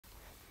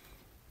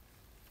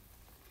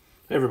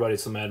Hey everybody,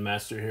 it's the Mad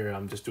Master here.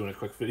 I'm just doing a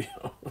quick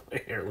video.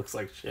 My hair looks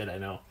like shit, I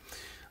know.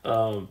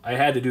 I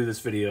had to do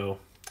this video.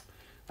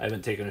 I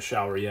haven't taken a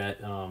shower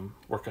yet.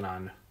 Working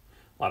on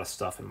a lot of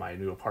stuff in my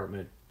new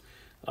apartment.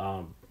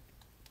 I've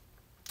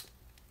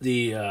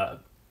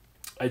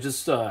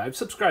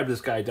subscribed to this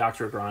guy,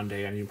 Dr. Grande,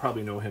 and you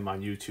probably know him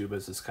on YouTube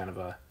as this kind of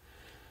a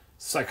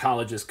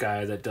psychologist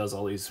guy that does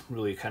all these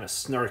really kind of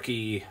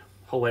snarky,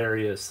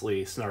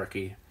 hilariously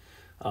snarky,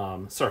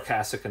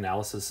 sarcastic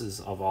analyses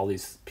of all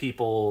these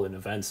people and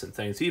events and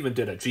things. He even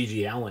did a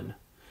Gigi Allen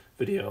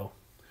video,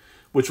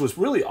 which was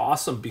really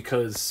awesome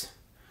because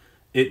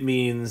it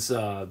means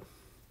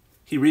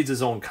he reads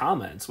his own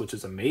comments, which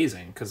is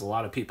amazing because a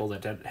lot of people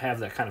that have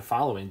that kind of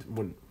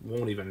following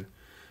won't even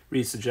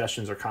read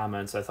suggestions or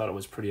comments. I thought it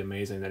was pretty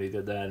amazing that he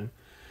did that, and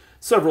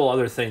several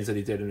other things that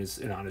he did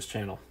on his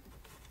channel.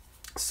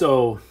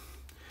 So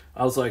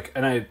I was like,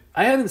 and I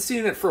hadn't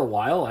seen it for a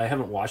while. I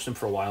haven't watched him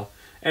for a while.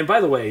 And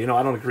by the way, you know,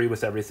 I don't agree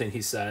with everything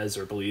he says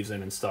or believes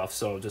in and stuff.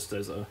 So just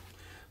as a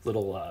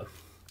little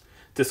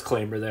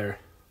disclaimer there.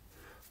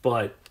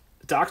 But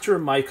Dr.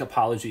 Mike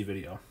apology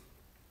video.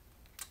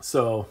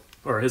 So,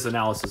 or his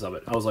analysis of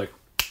it. I was like,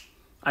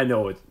 I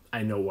know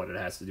what it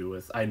has to do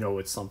with. I know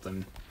it's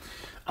something.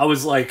 I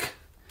was like,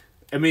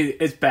 I mean,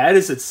 as bad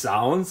as it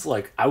sounds,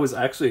 like I was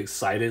actually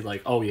excited.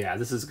 Like, oh yeah,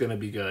 this is going to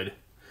be good.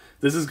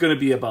 This is going to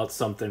be about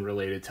something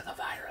related to the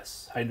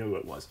virus. I knew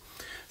it was.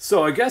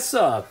 So I guess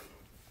it's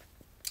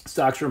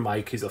Dr.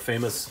 Mike. He's a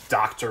famous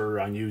doctor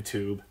on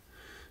YouTube.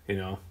 You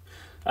know,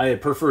 I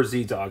prefer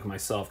Z-Dog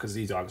myself because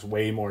Z-Dog's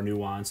way more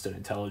nuanced and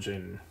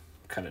intelligent and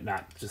kind of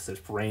not just this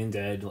brain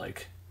dead,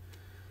 like,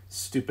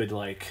 stupid,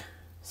 like,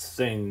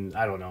 thing.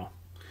 I don't know.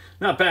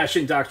 Not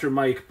bashing Dr.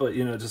 Mike, but,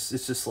 you know, it's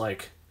just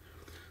like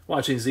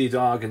watching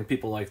Z-Dog and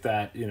people like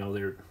that, you know,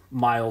 they're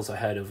miles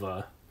ahead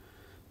of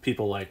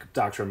people like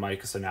Dr.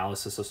 Mike's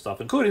analysis of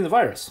stuff, including the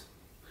virus.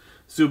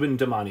 Zubin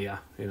Damania,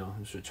 you know,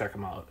 you should check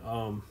him out.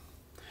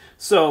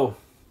 So,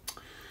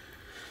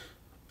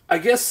 I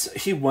guess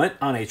he went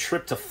on a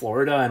trip to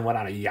Florida and went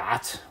on a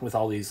yacht with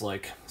all these,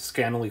 like,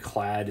 scantily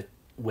clad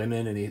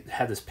women, and he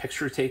had this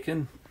picture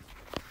taken,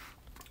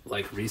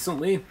 like,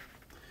 recently.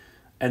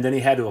 And then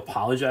he had to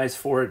apologize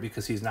for it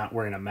because he's not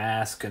wearing a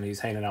mask, and he's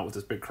hanging out with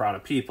this big crowd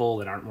of people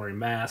that aren't wearing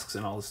masks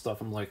and all this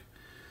stuff. I'm like,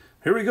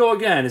 here we go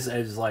again.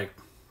 It's like,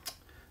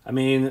 I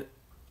mean,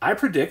 I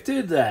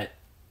predicted that,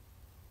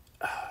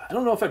 I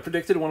don't know if I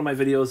predicted in one of my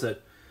videos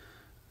that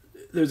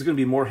there's going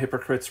to be more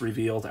hypocrites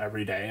revealed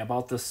every day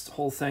about this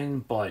whole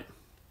thing, but,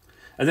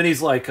 and then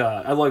he's like,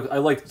 I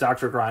like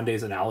Dr.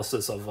 Grande's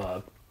analysis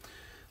of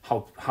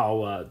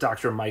how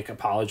Dr. Mike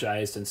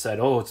apologized and said,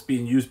 oh, it's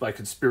being used by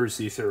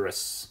conspiracy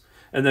theorists.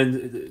 And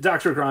then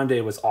Dr.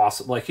 Grande was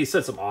awesome. Like, he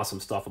said some awesome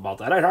stuff about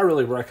that. I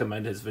really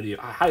recommend his video.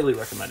 I highly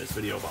recommend his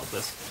video about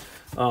this.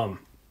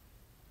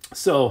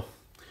 So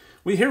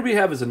here we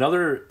have is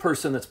another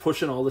person that's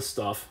pushing all this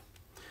stuff.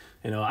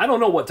 You know, I don't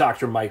know what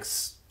Dr.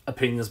 Mike's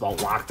opinions about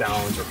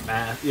lockdowns or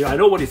masks. You know, I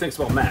know what he thinks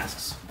about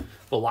masks,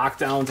 but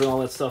lockdowns and all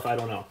that stuff, I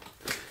don't know.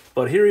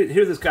 But here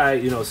this guy,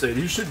 you know, saying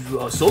you should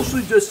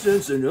socially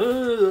distance and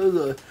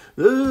you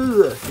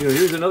know,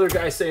 here's another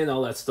guy saying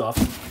all that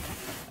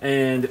stuff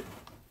and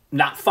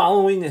not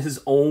following his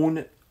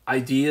own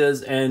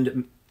ideas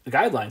and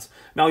guidelines.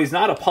 Now, he's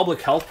not a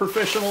public health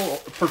professional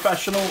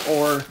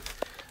or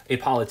a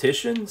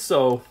politician,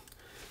 so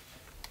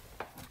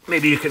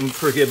maybe you can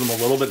forgive him a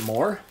little bit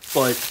more,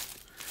 but,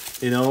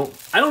 you know,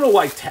 I don't know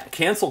why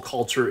cancel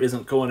culture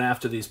isn't going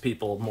after these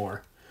people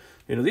more.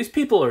 You know, these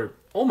people are,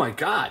 oh my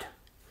God.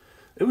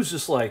 It was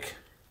just like,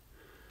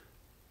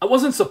 I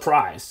wasn't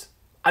surprised.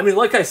 I mean,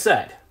 like I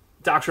said,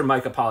 Dr.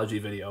 Mike apology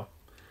video.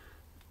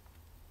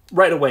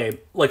 Right away,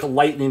 like a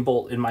lightning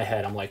bolt in my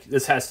head. I'm like,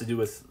 this has to do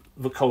with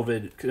the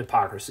COVID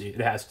hypocrisy.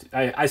 It has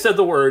to. I said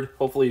the word.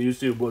 Hopefully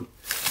YouTube won't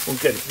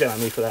get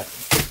on me for that.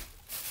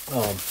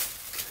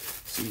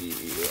 See,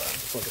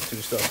 just looking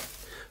through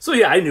stuff. So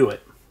yeah, I knew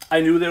it. I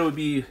knew there would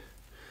be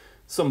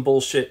some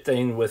bullshit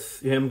thing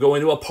with him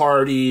going to a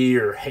party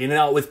or hanging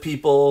out with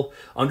people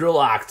under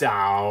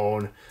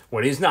lockdown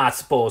when he's not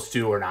supposed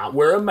to, or not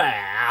wear a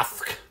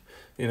mask.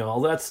 You know,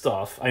 all that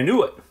stuff. I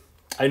knew it.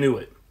 I knew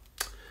it.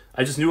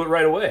 I just knew it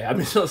right away. I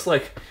mean, so it's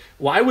like,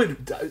 why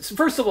would...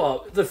 First of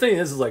all, the thing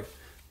is like,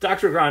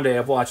 Dr. Grande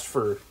I've watched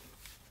for...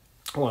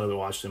 How long have I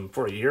watched him?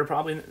 For a year,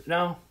 probably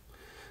now?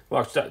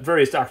 Watched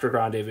various Dr.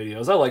 Grande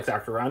videos. I like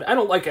Dr. Grande. I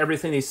don't like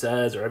everything he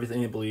says or everything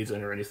he believes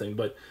in or anything,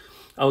 but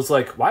I was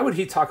like, why would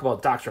he talk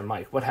about Dr.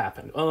 Mike? What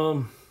happened?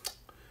 What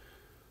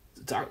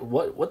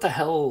the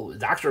hell?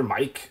 Dr.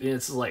 Mike?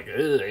 It's like,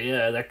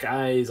 yeah, that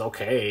guy's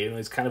okay. And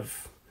he's kind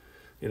of,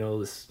 you know,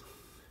 this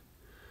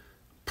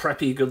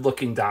preppy,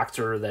 good-looking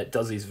doctor that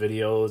does these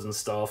videos and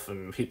stuff,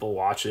 and people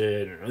watch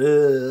it,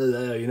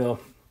 and, you know,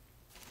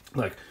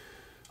 like,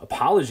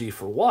 apology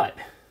for what?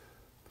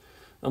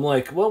 I'm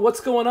like, well,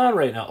 what's going on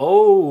right now?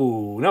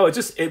 Oh, no,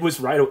 it was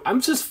right. I'm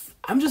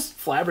just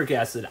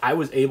flabbergasted. I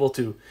was able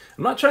to,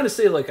 I'm not trying to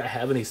say like I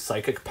have any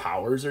psychic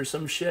powers or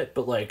some shit,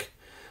 but like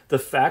the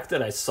fact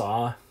that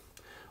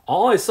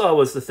all I saw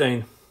was the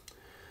thing,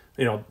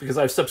 you know, because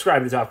I've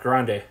subscribed to Dr.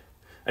 Grande.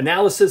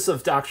 Analysis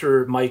of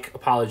Dr. Mike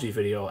apology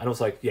video. And I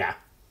was like, yeah,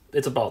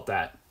 it's about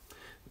that.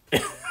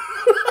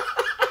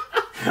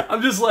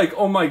 I'm just like,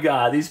 oh my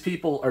God, these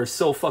people are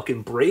so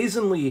fucking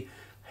brazenly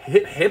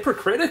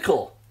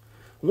hypocritical.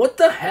 What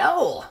the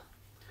hell?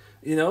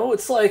 You know,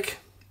 it's like,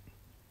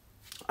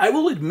 I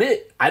will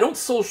admit, I don't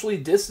socially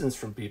distance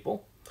from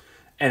people,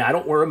 and I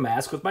don't wear a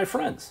mask with my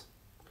friends.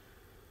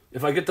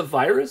 If I get the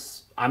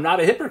virus, I'm not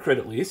a hypocrite,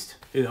 at least,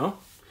 you know?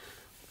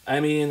 I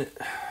mean,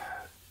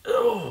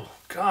 oh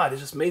God, it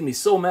just made me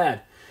so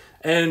mad.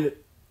 And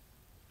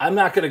I'm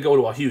not going to go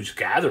to a huge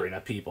gathering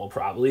of people,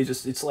 probably.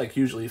 Just, it's like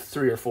usually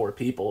 3 or 4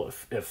 people,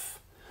 if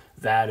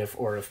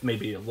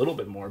maybe a little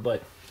bit more.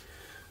 But,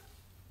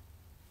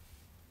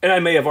 and I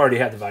may have already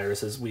had the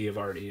virus, as we have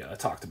already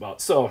talked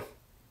about. So,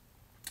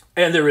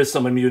 and there is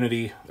some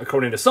immunity,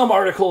 according to some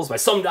articles by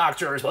some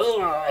doctors.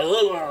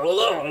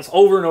 It's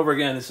over and over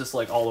again. It's just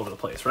like all over the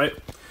place, right?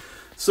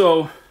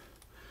 So,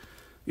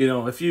 you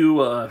know, if you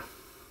want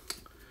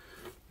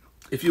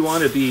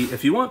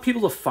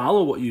people to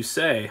follow what you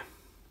say,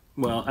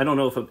 well, I don't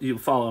know if you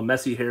follow a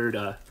messy-haired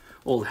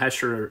old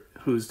Hesher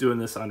who's doing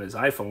this on his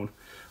iPhone,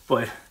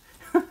 but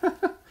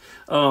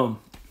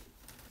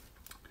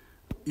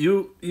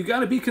you got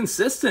to be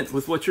consistent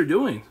with what you're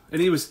doing.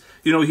 And he was,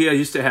 you know, he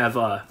used to have.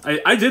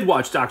 I did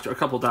watch a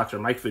couple Dr.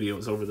 Mike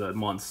videos over the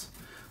months.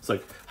 It's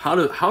like how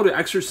to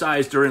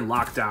exercise during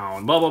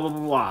lockdown. Blah blah blah blah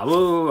blah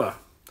blah blah.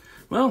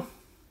 Well,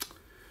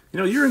 you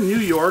know, you're in New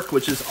York,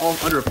 which is all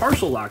under a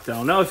partial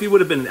lockdown. Now, if he would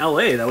have been in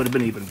LA, that would have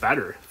been even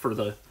better for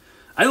the.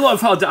 I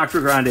love how Dr.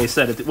 Grande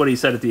said it. What he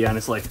said at the end,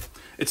 it's like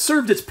it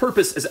served its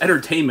purpose as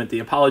entertainment. The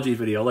apology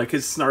video, like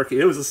his snarky,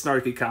 it was a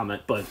snarky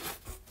comment, but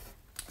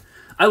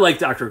I like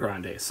Dr.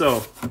 Grande.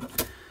 So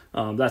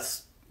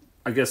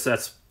I guess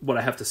that's what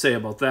I have to say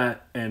about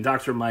that. And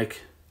Dr.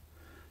 Mike,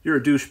 you're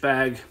a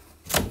douchebag.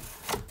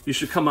 You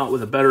should come out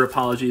with a better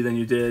apology than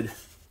you did.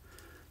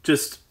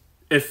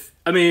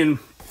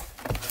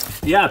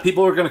 Yeah,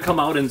 people are going to come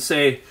out and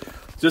say,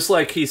 just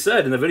like he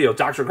said in the video,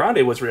 Dr.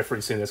 Grande was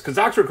referencing this, because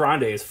Dr.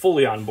 Grande is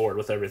fully on board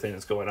with everything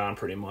that's going on,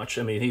 pretty much.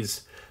 I mean,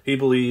 he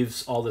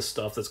believes all this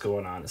stuff that's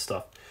going on and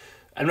stuff.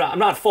 I'm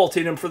not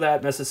faulting him for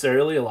that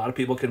necessarily. A lot of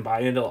people can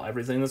buy into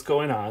everything that's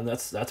going on.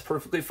 That's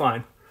perfectly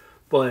fine.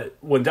 But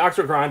when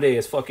Dr. Grande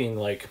is fucking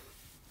like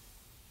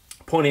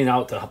pointing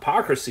out the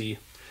hypocrisy,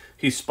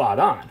 he's spot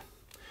on.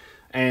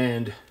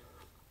 And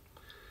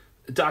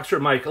Dr.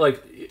 Mike,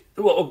 like,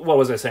 what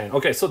was I saying?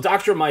 Okay, so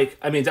Dr. Mike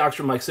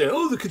saying,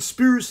 oh, the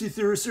conspiracy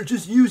theorists are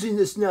just using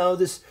this now,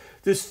 this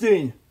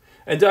thing.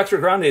 And Dr.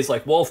 Grande is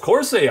like, well, of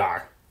course they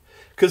are.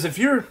 Because if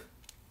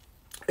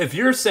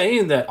you're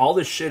saying that all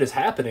this shit is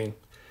happening,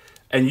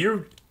 and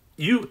you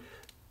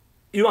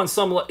on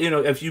some, you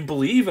know, if you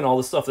believe in all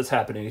the stuff that's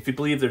happening, if you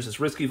believe there's this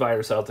risky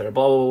virus out there,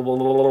 blah, blah, blah,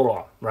 blah, blah,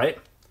 blah, right?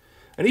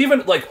 And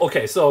even, like,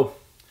 okay, so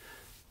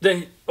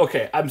then,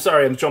 okay, I'm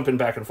sorry, I'm jumping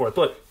back and forth,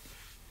 but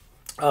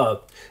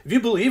if you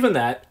believe in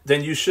that,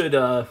 then you should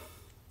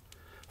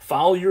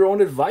follow your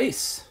own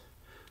advice,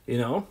 you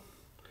know?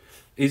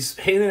 He's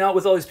hanging out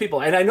with all these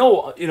people. And I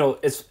know, you know,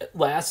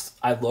 last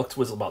I looked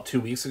was about 2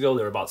 weeks ago.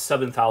 There were about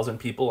 7,000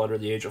 people under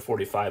the age of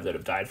 45 that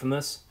have died from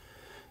this.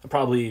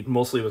 Probably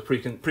mostly with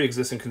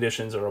pre-existing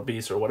conditions or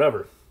obese or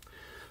whatever.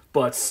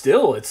 But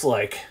still, it's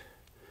like,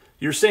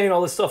 you're saying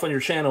all this stuff on your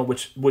channel,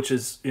 which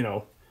is, you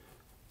know,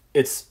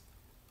 it's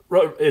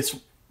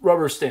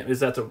rubber stamp.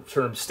 Is that the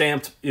term?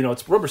 Stamped, you know,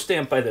 it's rubber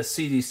stamped by the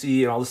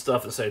CDC and all this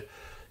stuff, and say,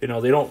 you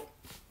know,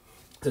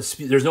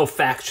 there's no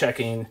fact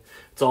checking.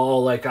 It's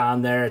all like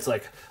on there. It's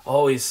like,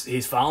 oh,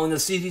 he's following the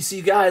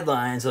CDC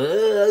guidelines,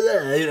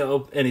 you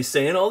know, and he's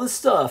saying all this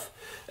stuff.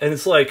 And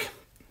it's like,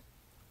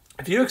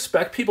 if you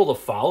expect people to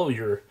follow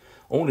your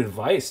own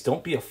advice,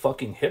 don't be a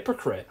fucking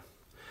hypocrite.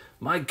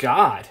 My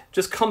God,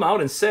 just come out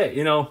and say,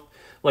 you know,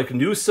 like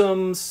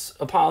Newsom's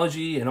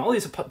apology and all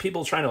these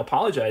people trying to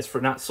apologize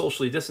for not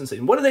socially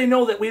distancing. What do they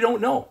know that we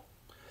don't know?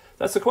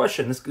 That's the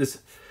question.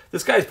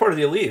 This guy's part of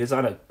the elite. He's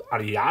on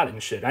a yacht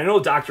and shit. I know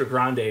Dr.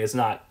 Grande is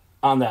not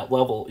on that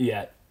level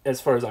yet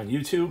as far as on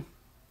YouTube.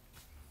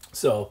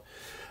 So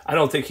I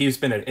don't think he's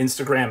been an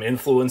Instagram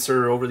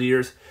influencer over the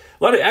years.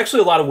 A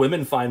lot of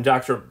women find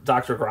Dr.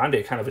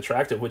 Grande kind of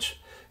attractive, which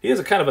he has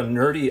a kind of a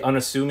nerdy,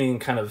 unassuming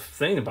kind of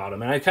thing about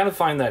him. And I kind of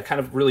find that kind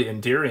of really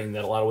endearing,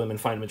 that a lot of women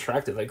find him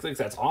attractive. I think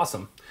that's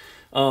awesome.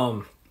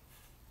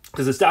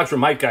 Because this Dr.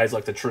 Mike guy is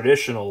like the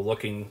traditional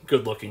looking,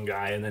 good looking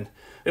guy. And then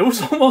it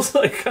was almost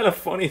like kind of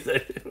funny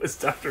that it was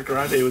Dr.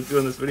 Grande who was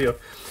doing this video.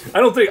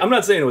 I'm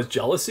not saying it was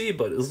jealousy,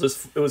 but it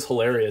was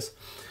hilarious.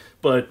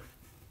 But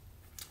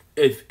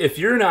if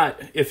you're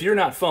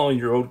not following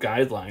your own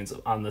guidelines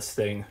on this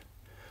thing,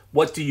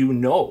 what do you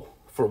know,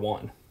 for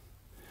one?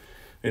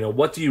 You know,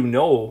 what do you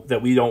know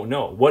that we don't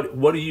know?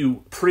 What are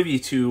you privy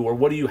to, or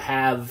what do you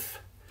have?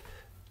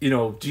 You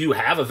know, did you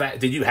have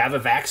a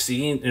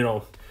vaccine? You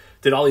know,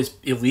 did all these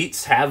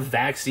elites have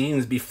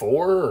vaccines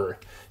before? Or,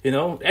 you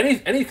know,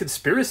 any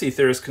conspiracy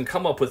theorist can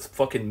come up with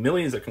fucking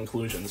millions of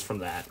conclusions from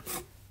that.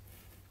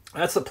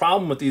 That's the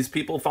problem with these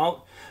people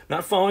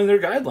not following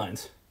their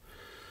guidelines.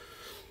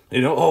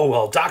 You know, oh,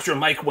 well, Dr.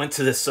 Mike went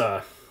to this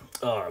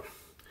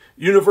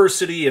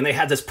university and they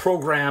had this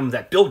program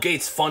that Bill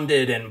Gates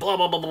funded and blah,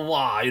 blah, blah, blah,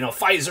 blah, you know,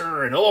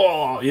 Pfizer and,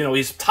 oh, you know,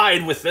 he's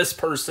tied with this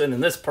person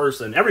and this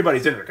person.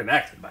 Everybody's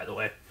interconnected, by the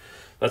way.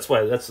 That's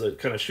why it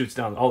kind of shoots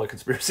down all the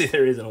conspiracy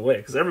theories in a way,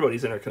 because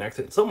everybody's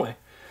interconnected in some way.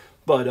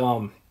 But,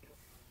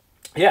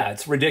 yeah,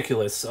 it's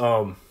ridiculous.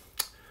 And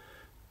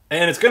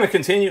it's going to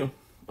continue,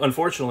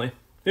 unfortunately.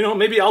 You know,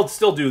 maybe I'll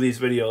still do these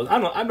videos.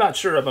 I'm not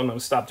sure if I'm going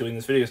to stop doing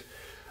these videos.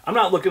 I'm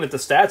not looking at the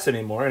stats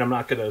anymore, and I'm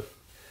not going to,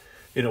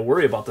 you know,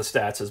 worry about the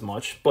stats as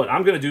much. But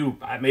I'm going to do,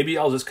 maybe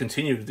I'll just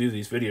continue to do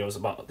these videos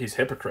about these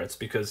hypocrites,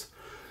 because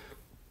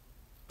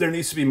there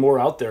needs to be more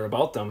out there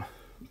about them.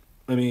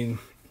 I mean,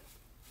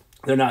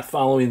 they're not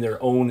following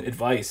their own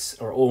advice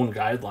or own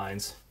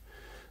guidelines.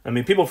 I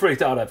mean, people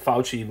freaked out at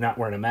Fauci not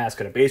wearing a mask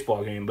at a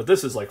baseball game, but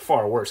this is like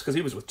far worse because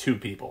he was with 2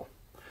 people.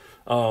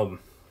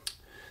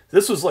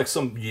 This was like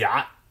some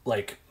yacht,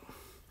 like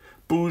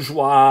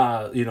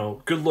bourgeois, you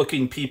know,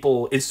 good-looking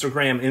people,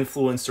 Instagram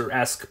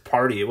influencer-esque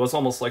party. It was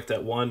almost like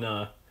that one,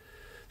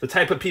 the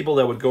type of people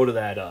that would go to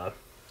that,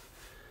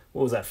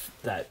 what was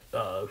that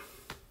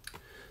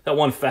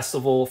one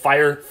festival,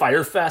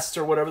 Fire Fest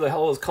or whatever the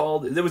hell it was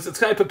called. There was the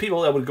type of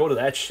people that would go to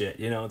that shit,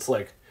 you know. It's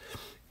like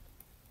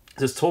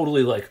just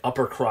totally like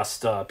upper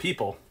crust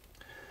people.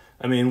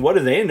 I mean, what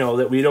do they know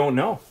that we don't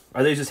know?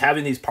 Are they just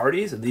having these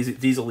parties and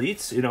these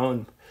elites, you know,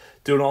 and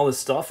doing all this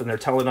stuff, and they're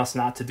telling us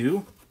not to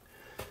do?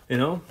 You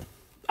know,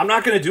 I'm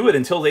not going to do it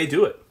until they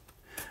do it.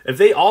 If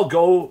they all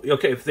go,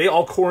 okay, if they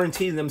all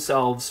quarantine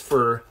themselves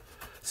for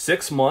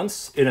 6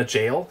 months in a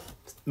jail,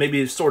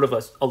 maybe sort of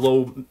a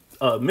low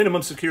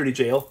minimum security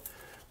jail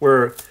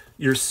where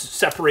you're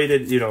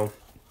separated, you know,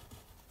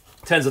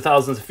 tens of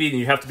thousands of feet and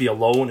you have to be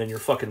alone in your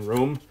fucking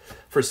room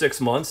for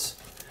 6 months,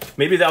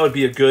 maybe that would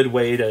be a good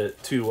way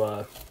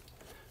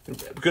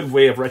good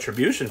way of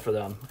retribution for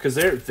them, because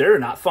they're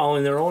not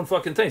following their own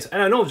fucking things. And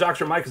I know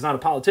Dr. Mike is not a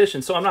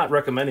politician, so I'm not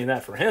recommending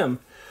that for him,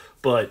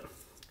 but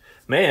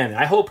man,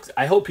 I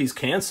hope he's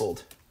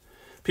canceled.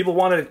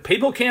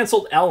 People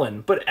canceled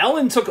Ellen, but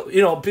Ellen took,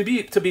 you know,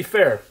 to be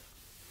fair,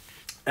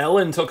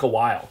 Ellen took a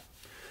while,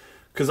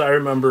 because I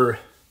remember,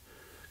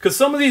 because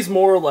some of these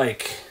more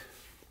like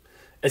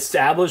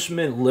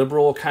establishment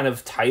liberal kind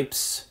of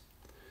types,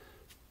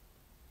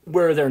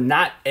 where they're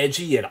not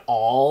edgy at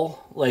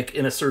all, like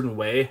in a certain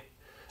way,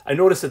 I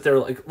noticed that they're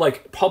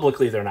like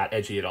publicly they're not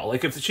edgy at all.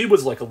 Like if she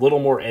was like a little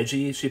more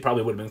edgy, she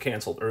probably would have been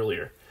canceled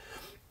earlier.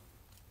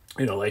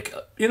 You know, like,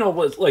 you know,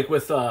 with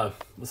what's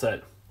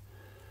that?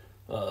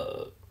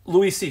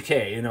 Louis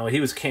C.K., you know,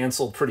 he was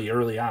canceled pretty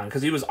early on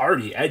because he was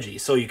already edgy.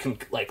 So you can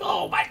like,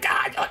 oh my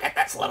God, look at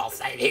this little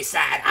thing he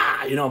said,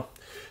 you know.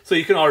 So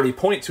you can already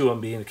point to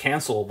him being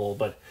cancelable,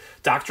 but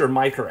Dr.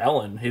 Mike or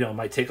Ellen, you know,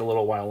 might take a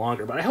little while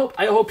longer. But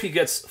I hope he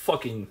gets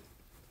fucking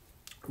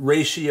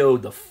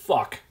ratioed the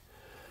fuck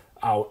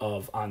out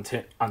of on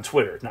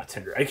Twitter, not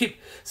Tinder.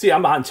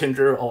 I'm on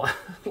Tinder a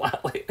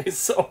lot lately,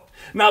 so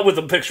not with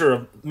a picture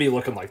of me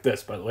looking like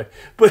this, by the way,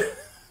 but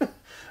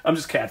I'm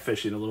just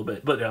catfishing a little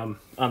bit, but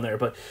on there,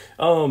 but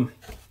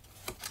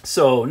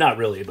so not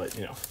really, but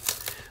you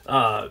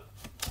know,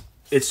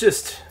 it's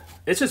just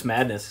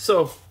madness.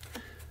 So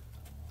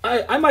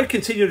I might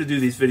continue to do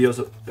these videos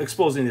of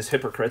exposing these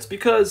hypocrites,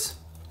 because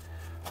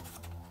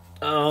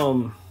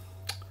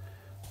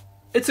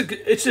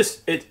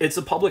it's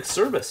a public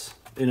service,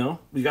 you know.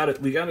 We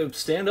gotta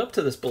stand up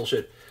to this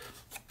bullshit.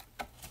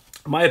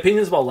 My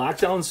opinions about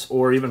lockdowns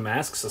or even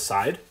masks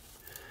aside,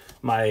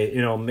 my,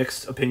 you know,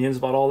 mixed opinions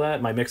about all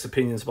that, my mixed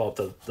opinions about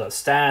the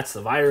stats,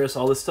 the virus,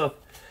 all this stuff.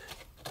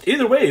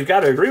 Either way, you've got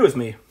to agree with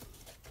me.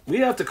 We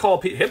have to call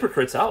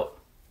hypocrites out,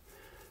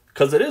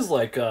 because it is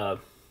like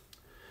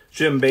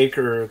Jim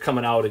Baker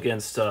coming out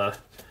against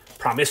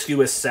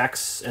promiscuous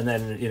sex and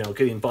then, you know,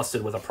 getting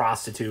busted with a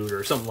prostitute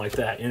or something like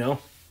that, you know.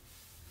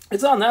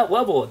 It's on that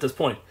level at this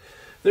point.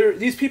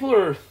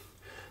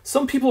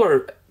 Some people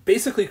are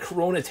basically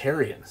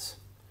coronatarians.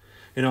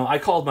 You know, I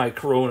called my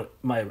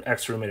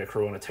ex-roommate a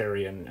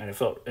coronatarian, and I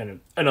felt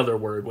another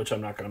word, which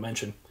I'm not going to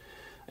mention.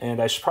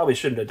 And I probably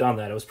shouldn't have done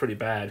that. It was pretty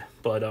bad.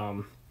 But,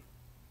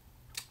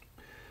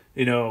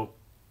 you know,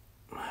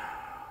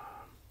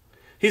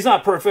 he's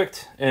not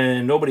perfect,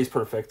 and nobody's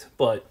perfect.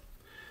 But,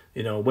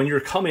 you know, when you're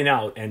coming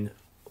out and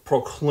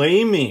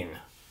proclaiming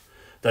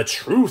the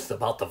truth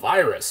about the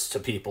virus to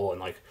people and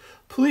like,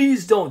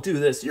 please don't do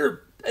this.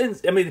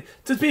 I mean,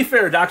 to be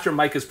fair, Dr.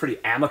 Mike is pretty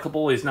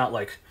amicable. He's not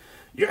like,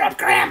 you're a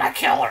grandma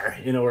killer,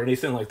 you know, or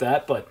anything like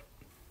that. But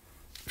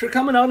if you're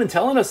coming out and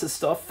telling us this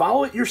stuff,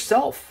 follow it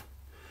yourself.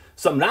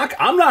 So I'm not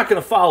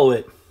going to follow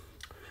it.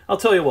 I'll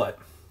tell you what.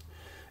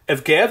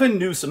 If Gavin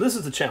Newsom, this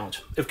is the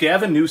challenge. If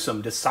Gavin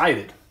Newsom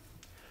decided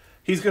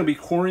he's going to be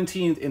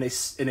quarantined in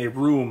a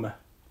room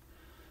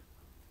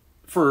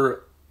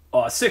for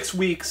 6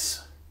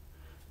 weeks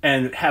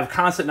and have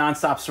constant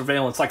nonstop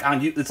surveillance, like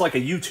it's like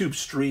a YouTube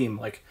stream.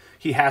 Like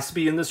he has to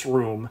be in this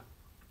room,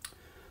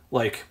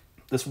 like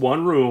this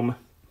one room,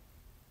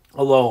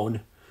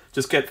 alone.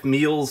 Just get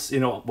meals, you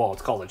know. Well,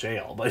 it's called a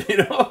jail, but you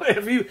know,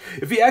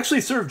 if he actually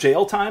served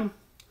jail time,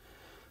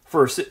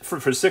 for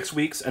 6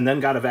 weeks and then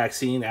got a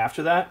vaccine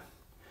after that,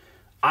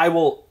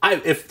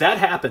 if that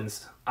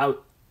happens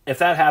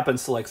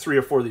to like 3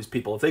 or 4 of these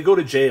people, if they go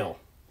to jail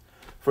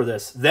for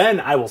this, then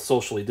I will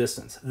socially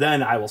distance.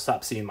 Then I will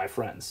stop seeing my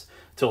friends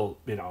until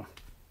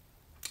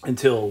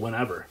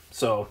whenever.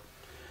 So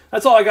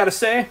that's all I got to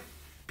say.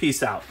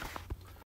 Peace out.